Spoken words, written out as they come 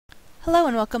Hello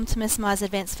and welcome to Ms. Ma's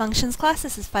Advanced Functions class.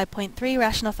 This is 5.3,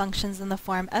 Rational Functions in the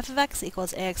form f of x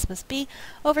equals ax plus b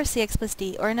over cx plus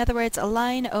d, or in other words, a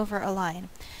line over a line.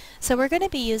 So we're going to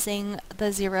be using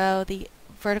the zero, the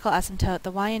vertical asymptote,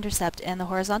 the y-intercept, and the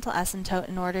horizontal asymptote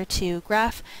in order to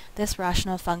graph this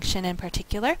rational function in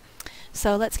particular.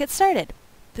 So let's get started.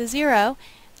 The zero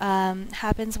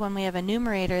happens when we have a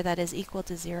numerator that is equal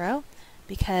to 0,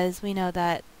 because we know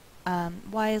that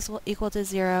y is equal to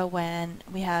 0 when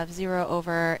we have 0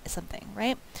 over something,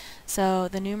 right? So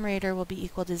the numerator will be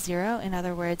equal to 0. In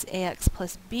other words, ax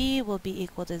plus b will be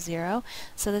equal to 0.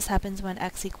 So this happens when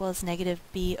x equals negative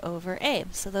b over a.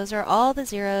 So those are all the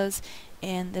zeros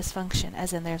in this function,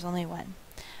 as in there's only one.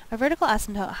 A vertical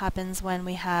asymptote happens when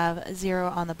we have 0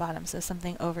 on the bottom, so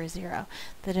something over 0.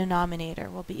 The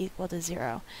denominator will be equal to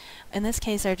 0. In this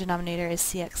case, our denominator is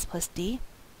cx plus d.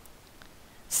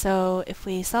 So if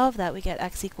we solve that, we get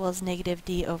x equals negative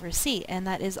d over c, and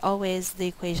that is always the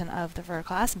equation of the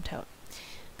vertical asymptote.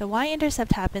 The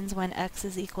y-intercept happens when x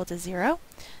is equal to 0,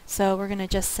 so we're going to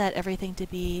just set everything to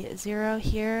be 0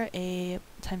 here, a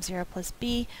times 0 plus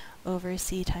b over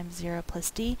c times 0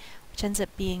 plus d, which ends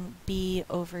up being b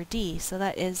over d. So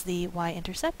that is the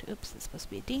y-intercept. Oops, it's supposed to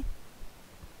be d.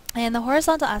 And the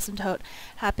horizontal asymptote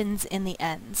happens in the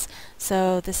ends,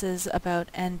 so this is about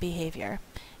end behavior.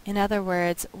 In other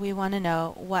words, we want to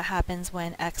know what happens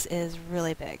when x is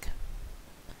really big.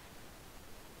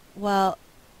 Well,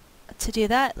 to do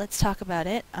that, let's talk about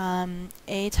it.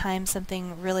 A times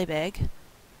something really big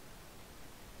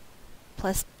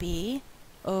plus b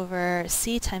over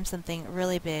c times something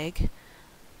really big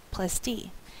plus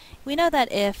d. We know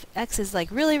that if x is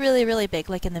like really big,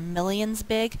 like in the millions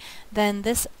big, then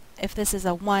if this is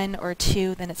a 1 or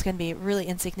 2, then it's going to be really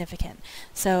insignificant.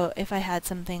 So if I had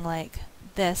something like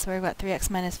this, where we've got 3x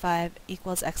minus 5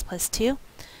 equals x plus 2.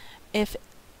 If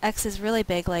x is really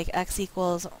big, like x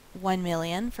equals 1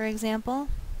 million, for example.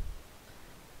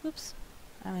 Oops,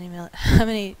 how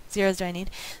many zeros do I need?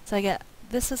 So I get,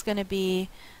 this is going to be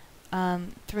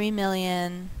 3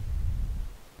 million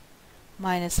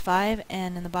minus 5,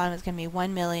 and in the bottom it's going to be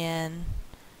 1 million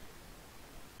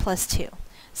plus 2.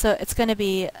 So it's going to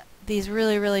be these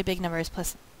really big numbers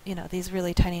plus, these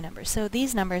really tiny numbers. So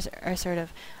these numbers are sort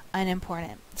of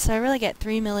unimportant. So I really get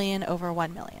 3 million over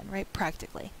 1 million, right,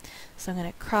 practically. So I'm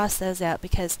going to cross those out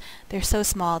because they're so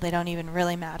small they don't even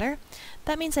really matter.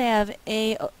 That means I have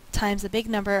a times a big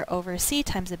number over c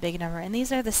times a big number, and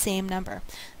these are the same number.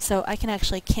 So I can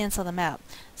actually cancel them out.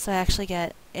 So I actually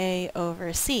get a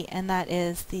over c, and that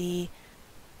is the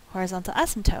horizontal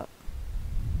asymptote.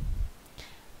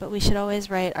 But we should always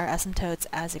write our asymptotes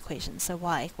as equations. So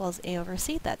y equals a over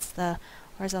c, that's the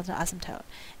horizontal asymptote.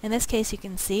 In this case, you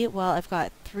can see, well, I've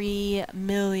got 3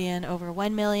 million over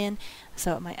 1 million,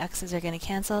 so my x's are going to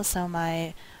cancel, so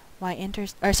my my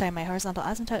horizontal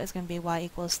asymptote is going to be y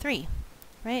equals 3,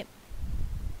 right?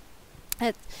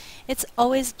 It's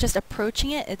always just approaching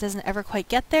it. It doesn't ever quite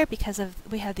get there because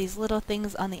we have these little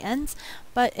things on the ends,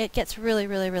 but it gets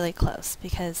really close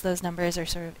because those numbers are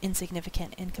sort of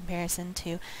insignificant in comparison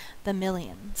to the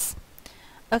millions.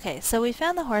 Okay, so we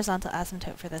found the horizontal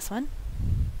asymptote for this one.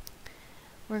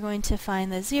 We're going to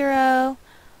find the 0.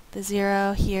 The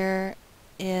 0 here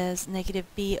is negative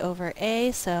b over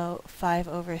a, so 5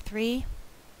 over 3.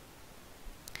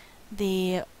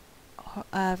 The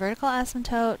vertical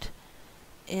asymptote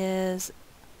is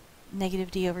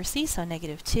negative d over c, so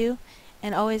negative 2.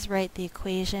 And always write the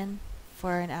equation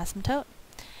for an asymptote.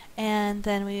 And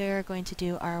then we are going to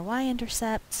do our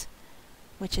y-intercept,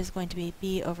 which is going to be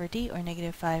b over d, or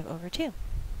negative 5 over 2.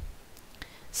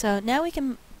 So now we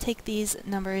can take these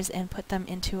numbers and put them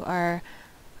into our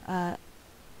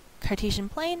Cartesian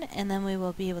plane, and then we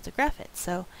will be able to graph it.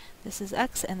 So this is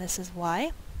x and this is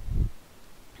y.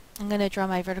 I'm going to draw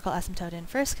my vertical asymptote in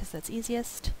first because that's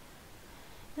easiest.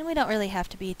 And we don't really have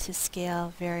to be to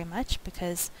scale very much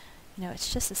because,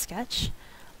 it's just a sketch.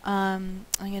 I'm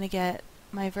going to get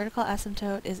my vertical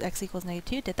asymptote is x equals negative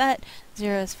 2. Did that.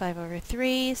 0 is 5 over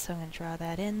 3, so I'm going to draw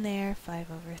that in there,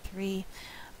 5 over 3.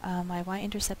 My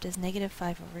y-intercept is negative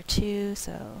 5 over 2,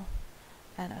 so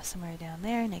I don't know, somewhere down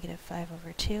there, negative 5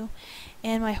 over 2.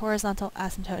 And my horizontal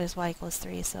asymptote is y equals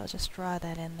 3, so I'll just draw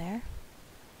that in there.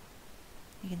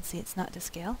 You can see it's not to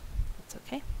scale. That's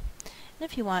okay. And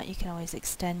if you want, you can always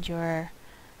extend your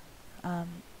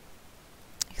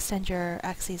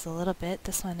axes a little bit.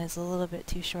 This one is a little bit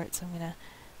too short, so I'm going to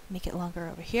make it longer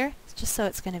over here, just so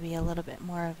it's going to be a little bit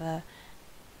more of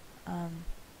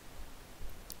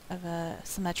a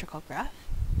symmetrical graph.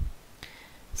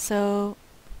 So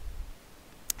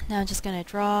now I'm just going to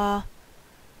draw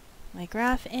my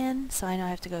graph in, so I know I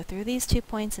have to go through these 2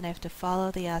 points and I have to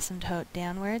follow the asymptote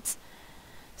downwards.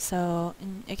 So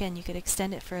again, you could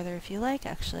extend it further if you like.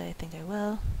 Actually, I think I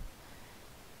will.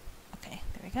 Okay,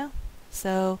 there we go.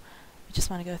 So we just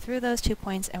want to go through those 2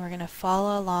 points and we're going to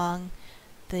follow along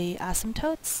the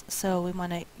asymptotes. So we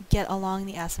want to get along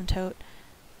the asymptote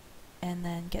and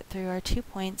then get through our 2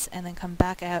 points and then come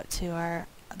back out to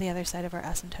the other side of our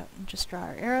asymptote and just draw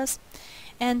our arrows.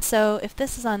 And so if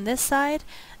this is on this side,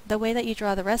 the way that you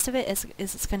draw the rest of it is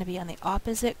it's going to be on the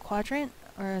opposite quadrant,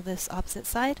 or this opposite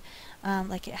side.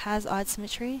 Like it has odd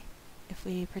symmetry if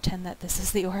we pretend that this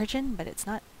is the origin, but it's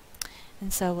not.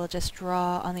 And so we'll just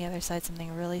draw on the other side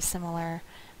something really similar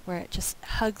where it just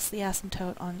hugs the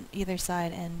asymptote on either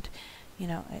side and, you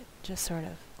know, it just sort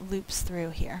of loops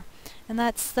through here. And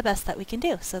that's the best that we can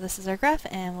do. So this is our graph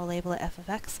and we'll label it f of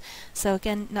x. So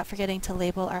again, not forgetting to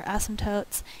label our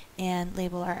asymptotes and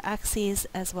label our axes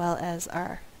as well as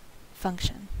our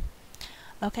function.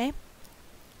 Okay?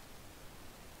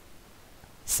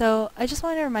 So I just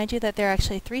want to remind you that there are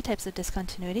actually 3 types of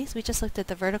discontinuities. We just looked at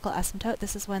the vertical asymptote.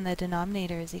 This is when the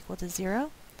denominator is equal to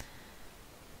 0.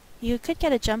 You could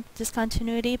get a jump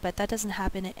discontinuity, but that doesn't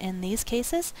happen in these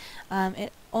cases.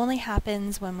 It only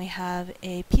happens when we have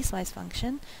a piecewise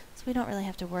function, so we don't really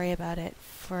have to worry about it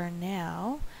for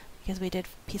now, because we did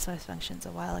piecewise functions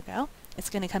a while ago.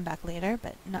 It's going to come back later,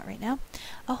 but not right now.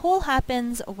 A whole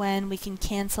happens when we can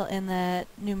cancel in the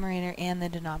numerator and the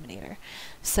denominator.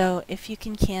 So if you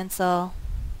can cancel,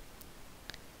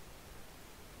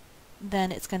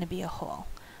 then it's going to be a whole.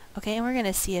 Okay, and we're going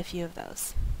to see a few of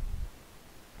those.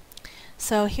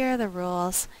 So here are the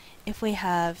rules. If we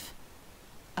have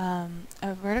a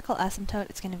vertical asymptote,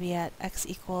 it's going to be at x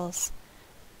equals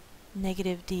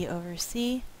negative d over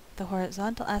c. The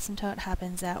horizontal asymptote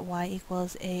happens at y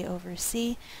equals a over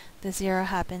c. The 0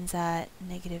 happens at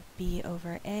negative b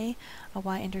over a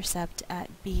y-intercept at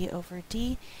b over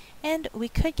d. And we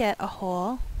could get a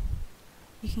whole.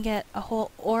 You can get a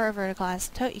whole or a vertical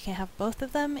asymptote. You can have both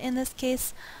of them in this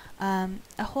case. A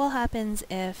whole happens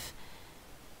if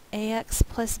ax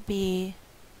plus b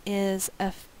is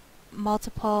a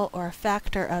multiple or a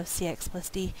factor of cx plus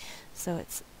d, so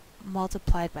it's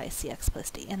multiplied by cx plus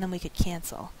d, and then we could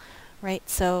cancel, right?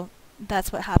 So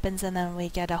that's what happens, and then we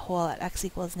get a whole at x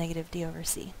equals negative d over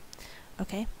c.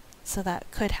 Okay, so that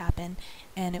could happen,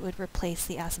 and it would replace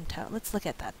the asymptote. Let's look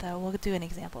at that though. We'll do an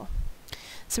example.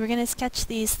 So we're going to sketch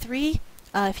these 3.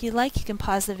 If you like, you can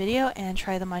pause the video and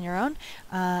try them on your own,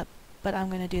 but I'm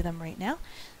going to do them right now.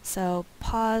 So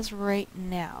pause right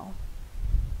now.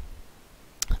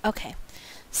 Okay,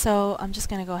 so I'm just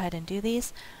going to go ahead and do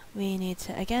these. We need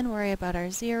to again worry about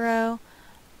our 0,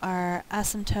 our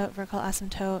asymptote, vertical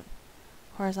asymptote,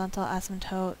 horizontal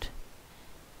asymptote,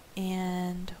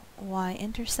 and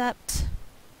y-intercept.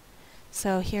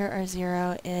 So here our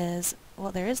 0 is,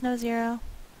 well, there is no 0,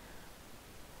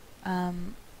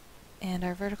 and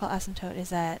our vertical asymptote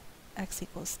is at x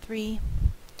equals 3.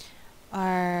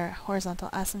 Our horizontal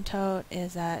asymptote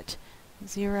is at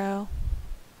 0,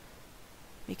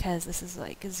 because this is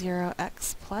like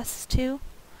 0x plus 2,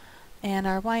 and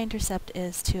our y-intercept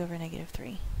is 2 over negative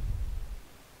 3.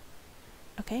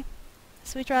 Okay,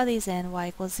 so we draw these in, y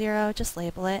equals 0, just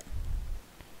label it,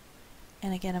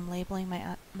 and again I'm labeling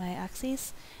my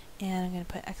axes, and I'm going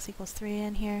to put x equals 3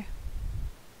 in here,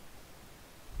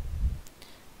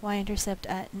 y-intercept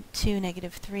at 2,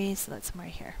 negative 3, so that's somewhere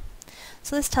here.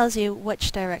 So this tells you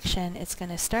which direction it's going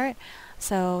to start.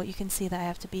 So you can see that I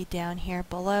have to be down here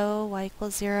below y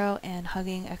equals 0 and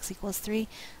hugging x equals 3.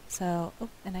 So,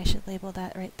 and I should label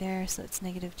that right there, so it's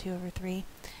negative 2 over 3.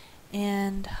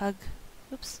 And hug,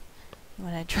 oops, you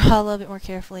want to draw a little bit more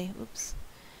carefully, oops.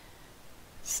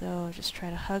 So just try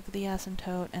to hug the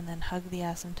asymptote and then hug the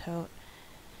asymptote.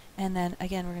 And then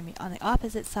again we're going to be on the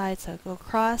opposite side, so go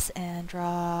across and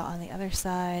draw on the other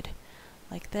side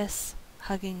like this,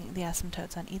 hugging the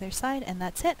asymptotes on either side, and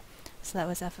that's it. So that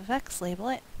was f of x, label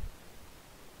it.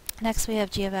 Next we have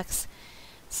g of x.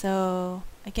 So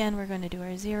again we're going to do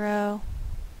our 0,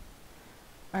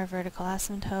 our vertical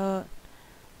asymptote,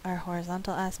 our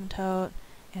horizontal asymptote,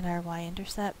 and our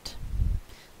y-intercept.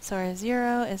 So our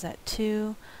 0 is at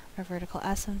 2, our vertical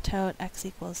asymptote, x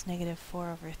equals negative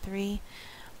 4 over 3.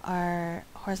 Our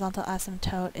horizontal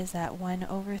asymptote is at 1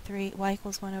 over 3, y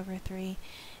equals 1 over 3,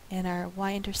 and our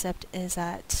y-intercept is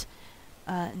at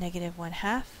negative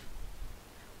 1/2,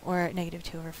 or negative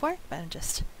 2 over 4, but I'm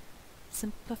just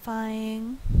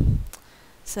simplifying.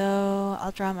 So I'll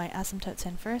draw my asymptotes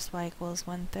in first, y equals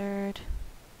 1/3.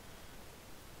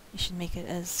 You should make it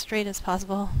as straight as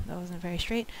possible. That wasn't very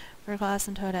straight. Vertical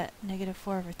asymptote at negative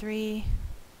 4 over 3.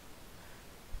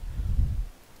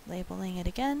 labeling it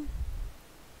again.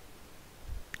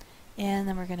 And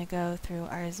then we're going to go through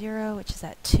our 0, which is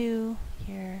at 2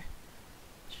 here.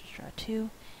 Just draw 2.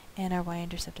 And our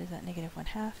y-intercept is at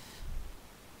 -1/2.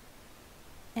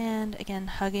 And again,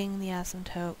 hugging the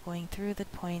asymptote, going through the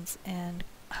points and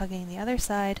hugging the other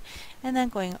side, and then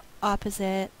going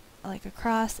opposite, like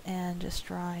across, and just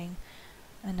drawing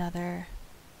another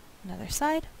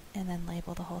side, and then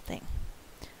label the whole thing.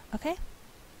 Okay?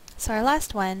 So our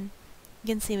last one, you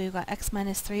can see we've got x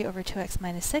minus 3 over 2x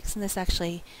minus 6, and this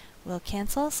actually will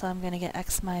cancel, so I'm going to get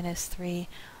x minus 3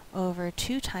 over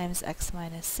 2 times x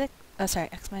minus 6,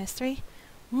 x minus 3,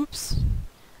 whoops,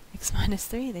 x minus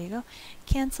 3, there you go.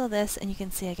 Cancel this, and you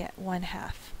can see I get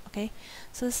 1/2. Okay,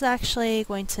 so this is actually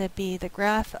going to be the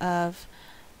graph of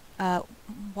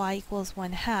y equals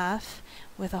 1/2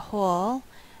 with a hole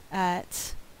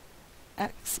at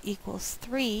x equals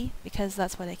 3, because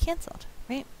that's what I canceled,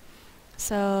 right?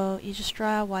 So you just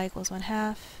draw y equals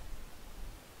 1/2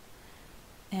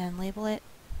 and label it,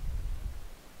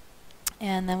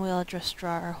 and then we'll just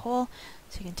draw our hole.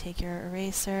 So you can take your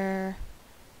eraser,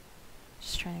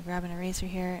 just trying to grab an eraser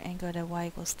here, and go to y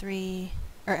equals 3,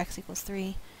 or x equals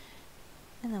 3,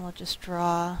 and then we'll just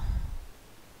draw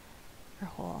our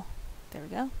hole. There we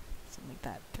go. So make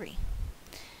that 3.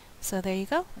 So there you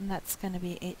go, and that's going to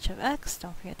be h of x.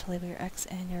 Don't forget to label your x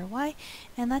and your y,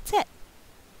 and that's it.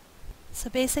 So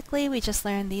basically, we just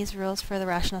learned these rules for the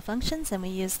rational functions, and we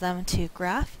use them to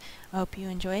graph. I hope you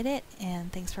enjoyed it,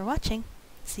 and thanks for watching.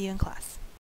 See you in class.